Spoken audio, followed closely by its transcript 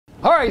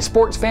All right,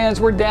 sports fans,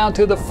 we're down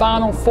to the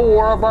final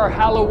 4 of our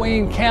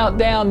Halloween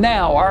countdown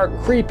now. Our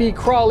creepy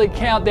crawly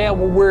countdown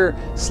where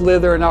we're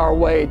slithering our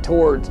way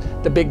towards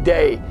the big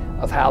day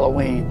of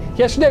Halloween.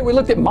 Yesterday we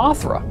looked at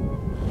Mothra,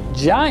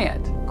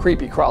 giant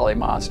creepy crawly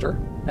monster.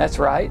 That's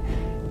right.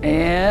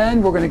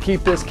 And we're going to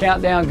keep this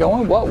countdown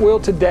going. What will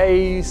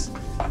today's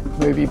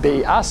movie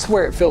be? I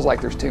swear it feels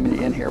like there's too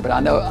many in here, but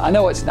I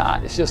know it's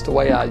not. It's just the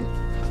way I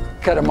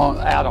cut them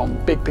out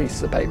on big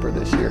pieces of paper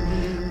this year.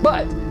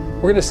 But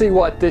we're going to see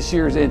what this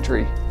year's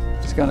entry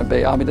is going to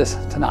be. I mean,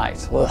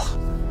 tonight's.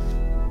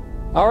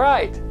 Ugh. All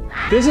right.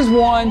 This is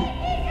one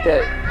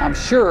that I'm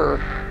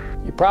sure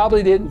you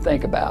probably didn't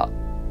think about.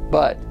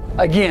 But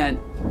again,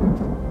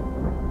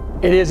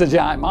 it is a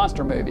giant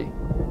monster movie.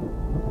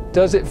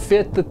 Does it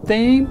fit the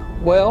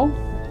theme? Well,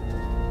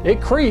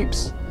 it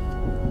creeps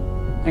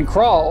and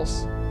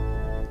crawls.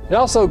 It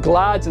also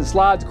glides and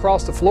slides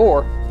across the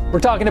floor. We're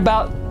talking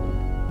about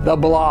the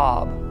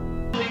Blob.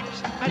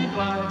 And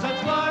glides and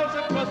slides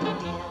across the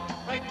floor,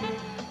 right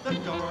through the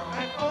door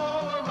and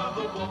all around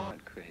the wall.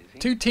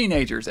 Two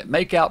teenagers at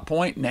makeout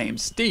point named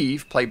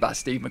Steve, played by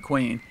Steve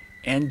McQueen,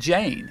 and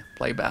Jane,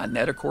 played by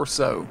Annette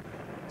Corso,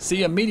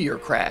 see a meteor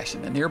crash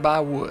in the nearby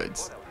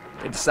woods.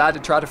 They decide to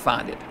try to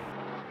find it.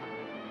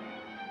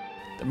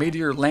 The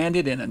meteor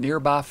landed in a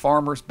nearby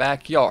farmer's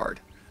backyard.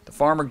 The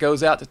farmer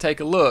goes out to take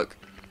a look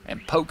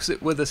and pokes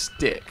it with a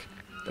stick.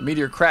 The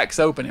meteor cracks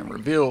open and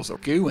reveals a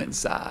goo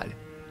inside.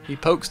 He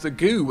pokes the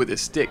goo with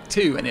his stick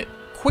too, and it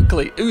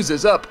quickly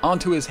oozes up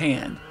onto his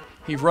hand.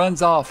 He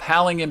runs off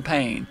howling in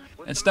pain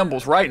and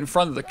stumbles right in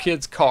front of the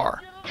kid's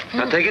car.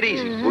 Now take it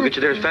easy. We'll get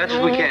you there as fast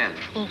as we can.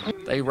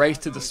 They race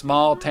to the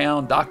small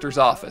town doctor's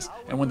office,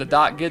 and when the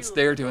doc gets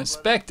there to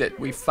inspect it,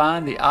 we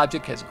find the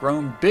object has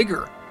grown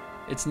bigger.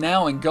 It's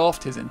now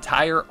engulfed his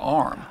entire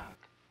arm.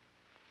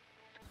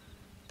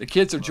 The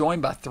kids are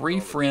joined by 3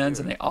 friends,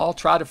 and they all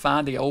try to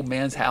find the old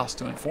man's house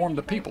to inform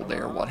the people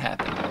there what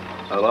happened.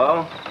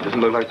 Hello?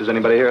 Doesn't look like there's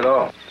anybody here at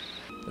all.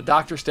 The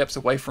doctor steps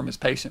away from his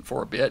patient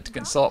for a bit to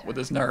consult with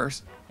his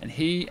nurse, and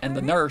he and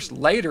the nurse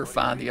later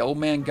find the old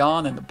man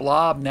gone and the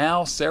blob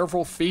now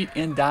several feet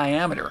in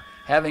diameter,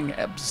 having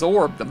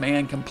absorbed the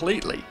man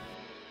completely.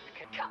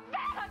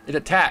 It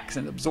attacks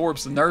and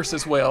absorbs the nurse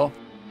as well,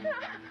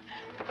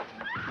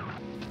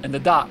 and the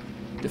doc,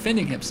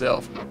 defending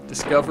himself,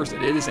 discovers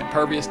that it is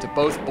impervious to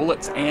both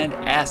bullets and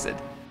acid.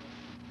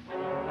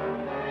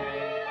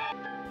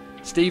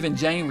 Steve and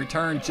Jane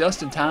return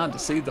just in time to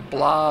see the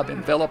blob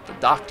envelop the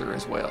doctor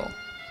as well.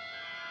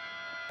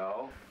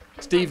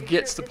 Steve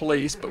gets the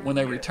police, but when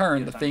they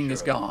return, the thing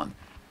is gone.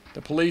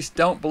 The police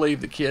don't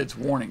believe the kids'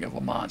 warning of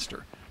a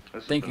monster,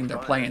 thinking they're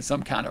playing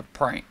some kind of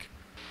prank.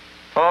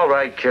 All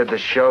right, kid, the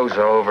show's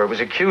over. It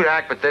was a cute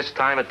act, but this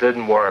time it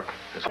didn't work.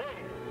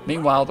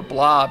 Meanwhile, the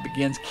blob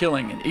begins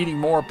killing and eating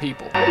more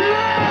people.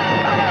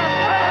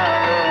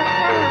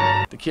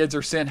 The kids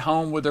are sent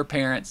home with their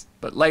parents,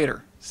 but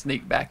later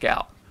sneak back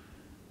out.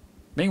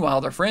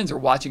 Meanwhile, their friends are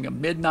watching a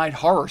midnight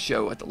horror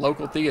show at the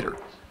local theater.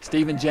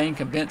 Steve and Jane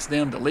convince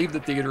them to leave the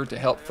theater to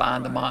help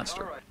find the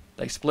monster.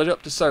 They split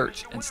up to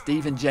search, and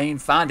Steve and Jane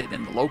find it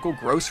in the local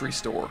grocery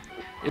store.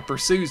 It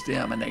pursues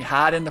them, and they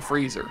hide in the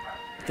freezer.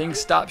 Things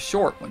stop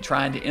short when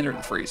trying to enter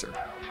the freezer.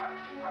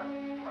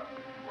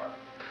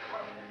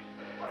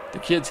 The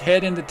kids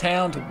head into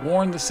town to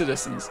warn the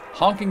citizens,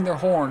 honking their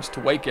horns to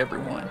wake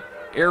everyone.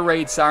 Air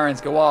raid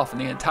sirens go off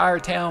and the entire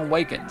town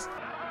wakens.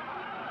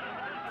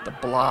 The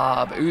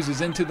blob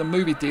oozes into the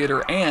movie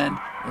theater, and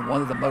in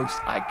one of the most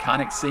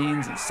iconic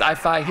scenes in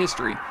sci-fi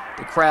history,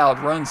 the crowd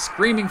runs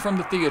screaming from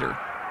the theater.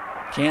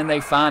 Can they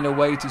find a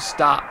way to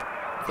stop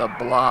the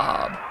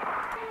blob?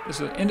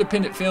 This was an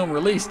independent film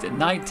released in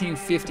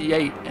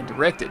 1958 and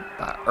directed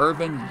by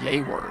Irvin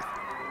Yeaworth.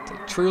 It's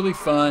a truly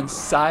fun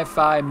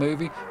sci-fi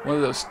movie, one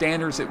of those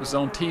standards that was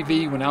on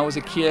TV when I was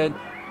a kid,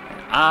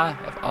 and I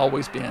have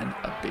always been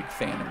a big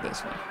fan of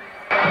this one.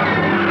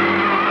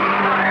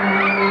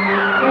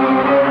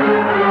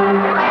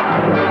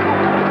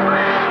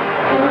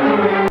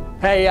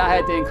 Hey, I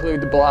had to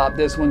include the Blob.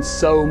 This one's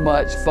so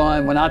much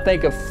fun. When I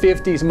think of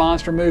 50s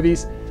monster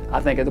movies,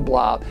 I think of the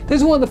Blob. This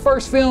is one of the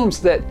first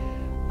films that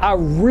I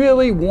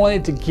really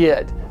wanted to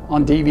get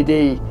on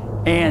DVD,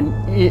 and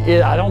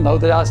I don't know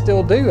that I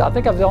still do. I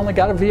think I've only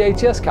got a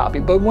VHS copy,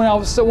 but when I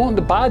was still wanting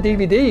to buy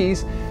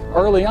DVDs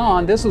early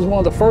on, this was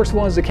one of the first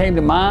ones that came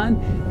to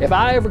mind. If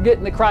I ever get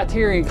in the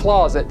Criterion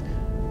closet,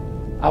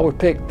 I would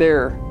pick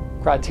their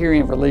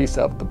Criterion release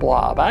of the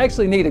Blob. I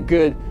actually need a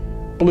good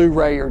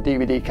Blu-ray or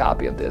DVD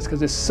copy of this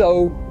because it's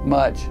so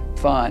much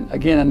fun.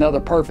 Again,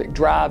 another perfect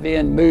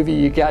drive-in movie.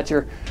 You got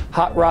your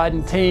hot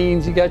rodding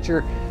teens, you got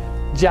your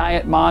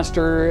giant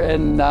monster,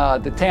 and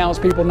the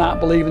townspeople not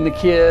believing the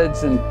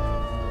kids, and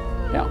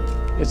you know,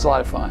 it's a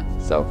lot of fun.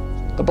 So,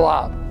 the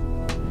Blob.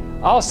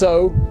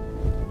 Also,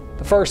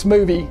 the first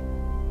movie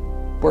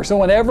where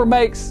someone ever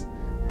makes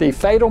the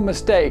fatal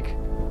mistake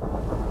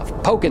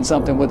of poking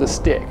something with a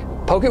stick.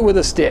 Poke it with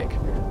a stick.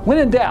 When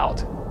in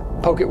doubt,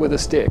 poke it with a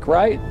stick,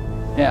 right?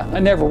 Yeah,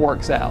 it never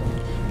works out.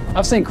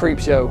 I've seen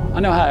Creepshow. I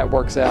know how it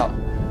works out.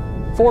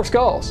 4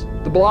 skulls,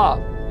 The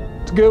Blob.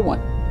 It's a good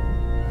one.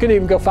 Could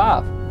even go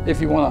 5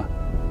 if you want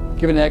to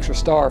give it an extra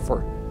star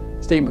for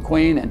Steve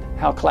McQueen and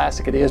how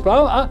classic it is.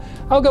 But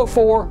I'll go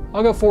 4.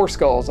 I'll go 4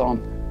 skulls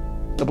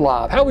on The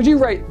Blob. How would you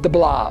rate The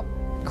Blob?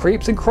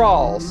 Creeps and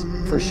crawls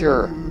for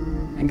sure,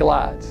 and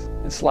glides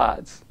and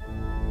slides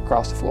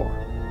across the floor.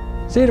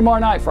 See you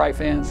tomorrow night, Fright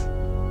fans.